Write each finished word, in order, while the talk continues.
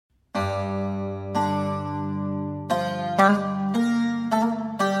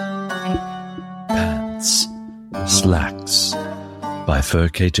slacks,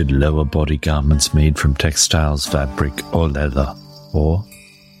 bifurcated lower body garments made from textiles, fabric, or leather, or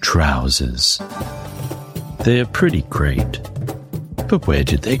trousers. They are pretty great, but where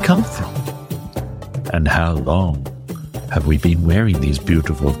did they come from? And how long have we been wearing these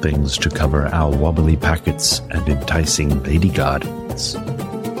beautiful things to cover our wobbly packets and enticing lady gardens?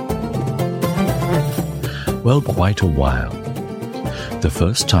 Well, quite a while. The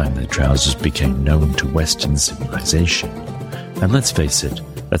first time that trousers became known to Western civilization, and let's face it,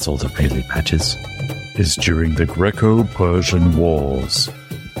 that's all that really matters, is during the Greco-Persian Wars.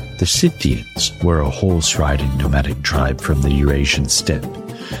 The Scythians were a horse-riding nomadic tribe from the Eurasian steppe,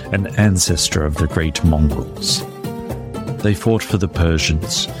 an ancestor of the great Mongols. They fought for the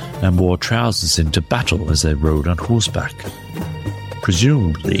Persians and wore trousers into battle as they rode on horseback.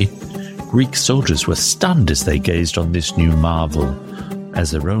 Presumably, Greek soldiers were stunned as they gazed on this new marvel,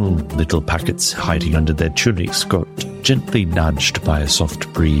 as their own little packets hiding under their tunics got gently nudged by a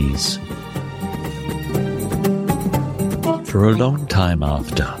soft breeze. For a long time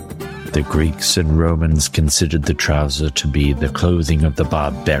after, the Greeks and Romans considered the trouser to be the clothing of the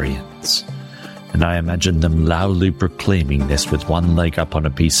barbarians, and I imagine them loudly proclaiming this with one leg up on a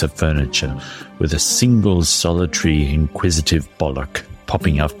piece of furniture, with a single solitary inquisitive bollock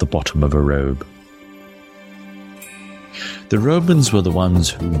popping out the bottom of a robe. The Romans were the ones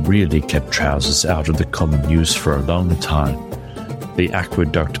who really kept trousers out of the common use for a long time, the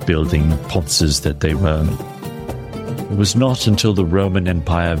aqueduct-building ponces that they were. It was not until the Roman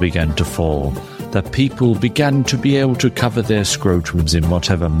Empire began to fall that people began to be able to cover their scrotums in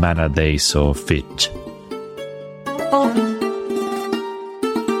whatever manner they saw fit.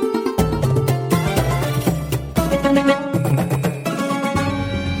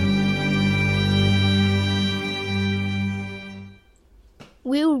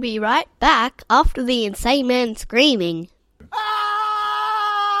 We'll be right back after the insane man screaming.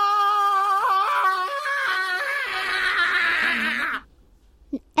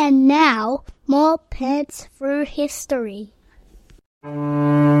 And now, more Pants Through History.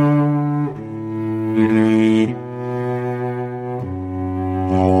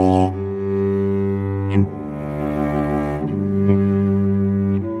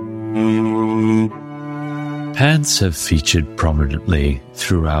 Pants have featured prominently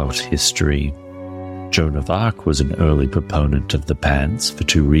throughout history. Joan of Arc was an early proponent of the pants for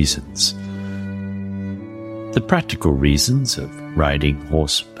two reasons. The practical reasons of riding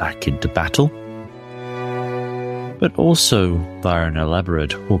horseback into battle, but also via an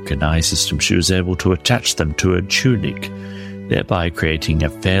elaborate hook and eye system she was able to attach them to her tunic, thereby creating a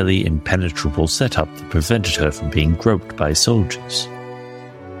fairly impenetrable setup that prevented her from being groped by soldiers.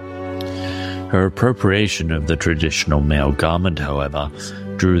 Her appropriation of the traditional male garment, however,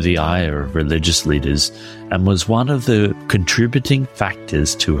 drew the ire of religious leaders and was one of the contributing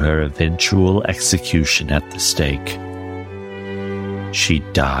factors to her eventual execution at the stake. She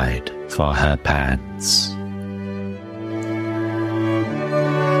died for her pants.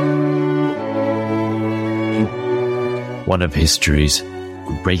 One of history's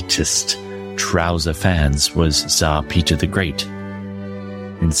greatest trouser fans was Tsar Peter the Great.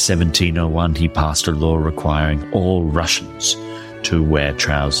 In 1701, he passed a law requiring all Russians to wear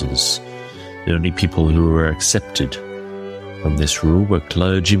trousers. The only people who were accepted from this rule were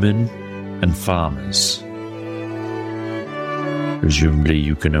clergymen and farmers. Presumably,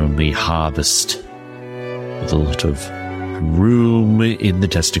 you can only harvest with a lot of room in the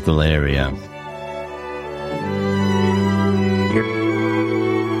testicle area.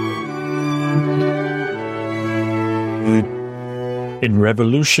 In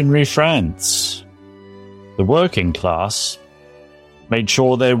revolutionary France, the working class made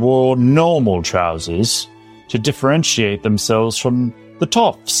sure they wore normal trousers to differentiate themselves from the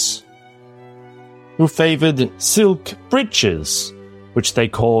toffs, who favoured silk breeches, which they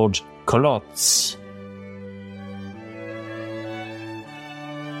called culottes.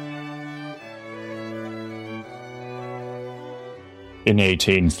 In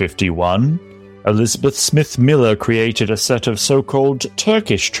 1851, Elizabeth Smith Miller created a set of so-called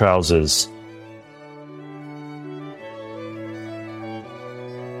Turkish trousers.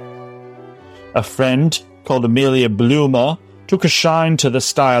 A friend called Amelia Bloomer took a shine to the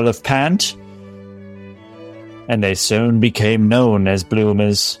style of pant, and they soon became known as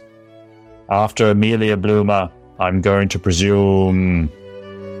Bloomers. After Amelia Bloomer, I'm going to presume.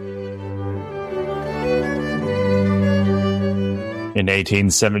 In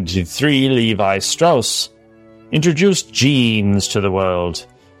 1873, Levi Strauss introduced jeans to the world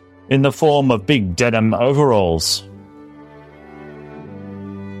in the form of big denim overalls.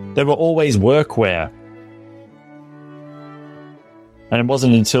 They were always workwear, And it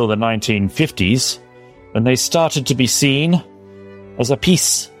wasn't until the 1950s when they started to be seen as a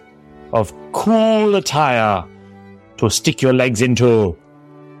piece of cool attire to stick your legs into.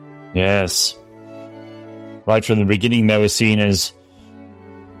 Yes. Right from the beginning, they were seen as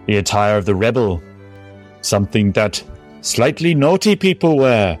the attire of the rebel, something that slightly naughty people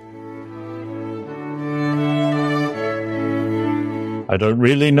wear. I don't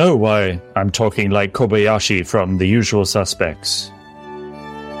really know why I'm talking like Kobayashi from The Usual Suspects.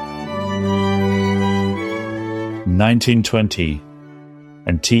 1920,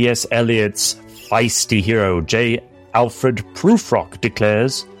 and T.S. Eliot's feisty hero J. Alfred Prufrock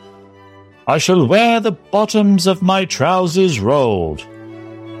declares, "I shall wear the bottoms of my trousers rolled,"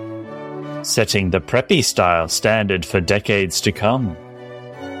 setting the preppy style standard for decades to come.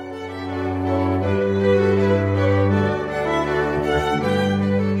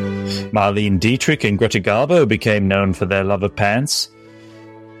 Marlene Dietrich and Greta Garbo became known for their love of pants.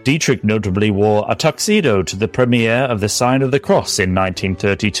 Dietrich notably wore a tuxedo to the premiere of The Sign of the Cross in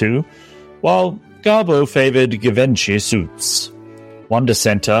 1932, while Garbo favoured Givenchy suits. One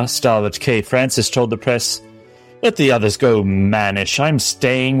dissenter, starlet Kay Francis, told the press, "Let the others go mannish, I'm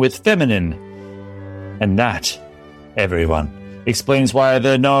staying with feminine." And that, everyone, explains why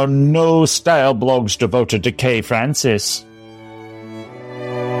there are no style blogs devoted to Kay Francis.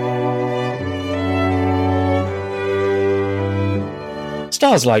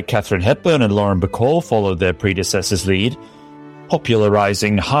 Stars like Katharine Hepburn and Lauren Bacall followed their predecessors' lead,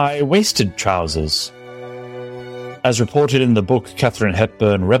 popularizing high-waisted trousers. As reported in the book Katharine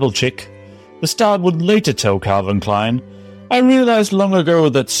Hepburn, Rebel Chick, the star would later tell Calvin Klein, "I realized long ago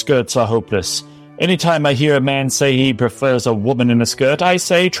that skirts are hopeless. Anytime I hear a man say he prefers a woman in a skirt, I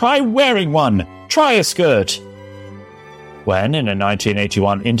say, try wearing one! Try a skirt!" When, in a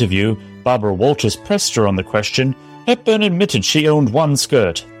 1981 interview, Barbara Walters pressed her on the question, Hepburn admitted she owned one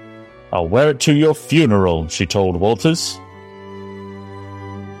skirt. "I'll wear it to your funeral," she told Walters.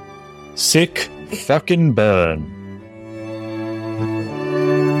 Sick fucking burn.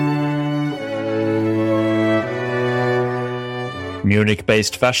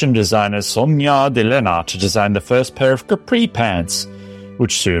 Munich-based fashion designer Sonja de Lennart designed the first pair of capri pants,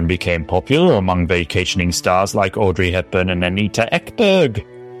 which soon became popular among vacationing stars like Audrey Hepburn and Anita Ekberg.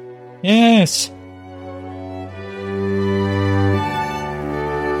 Yes.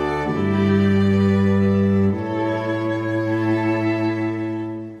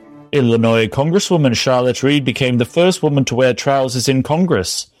 Illinois Congresswoman Charlotte Reed became the first woman to wear trousers in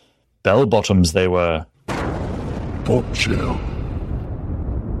Congress. Bell-bottoms they were. Bombshell.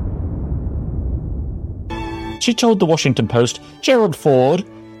 She told the Washington Post, "Gerald Ford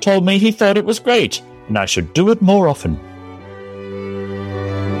told me he thought it was great, and I should do it more often."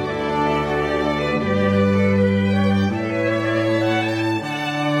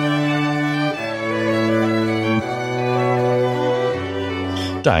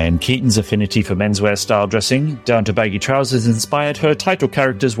 Diane Keaton's affinity for menswear style dressing, down to baggy trousers, inspired her title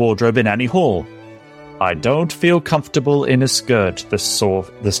character's wardrobe in Annie Hall. "I don't feel comfortable in a skirt," the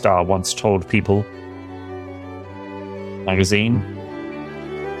star once told People magazine.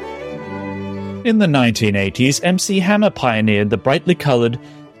 In the 1980s, MC Hammer pioneered the brightly coloured,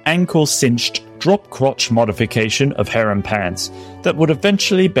 ankle-cinched, drop-crotch modification of harem pants that would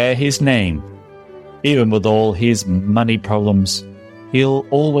eventually bear his name. Even with all his money problems, he'll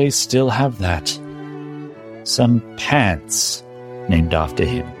always still have that. Some pants named after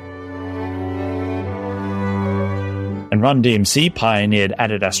him. And Run DMC pioneered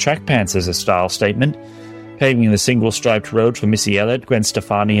Adidas track pants as a style statement, paving the single-striped road for Missy Elliott, Gwen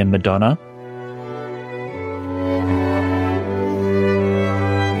Stefani and Madonna.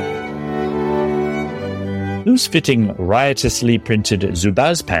 Loose-fitting, riotously printed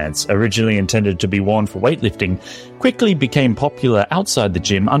Zubaz pants, originally intended to be worn for weightlifting, quickly became popular outside the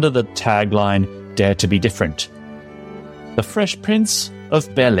gym under the tagline, "Dare to be different." The Fresh Prince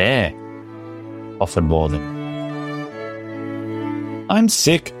of Bel-Air often wore them. I'm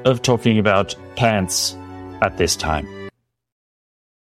sick of talking about pants at this time.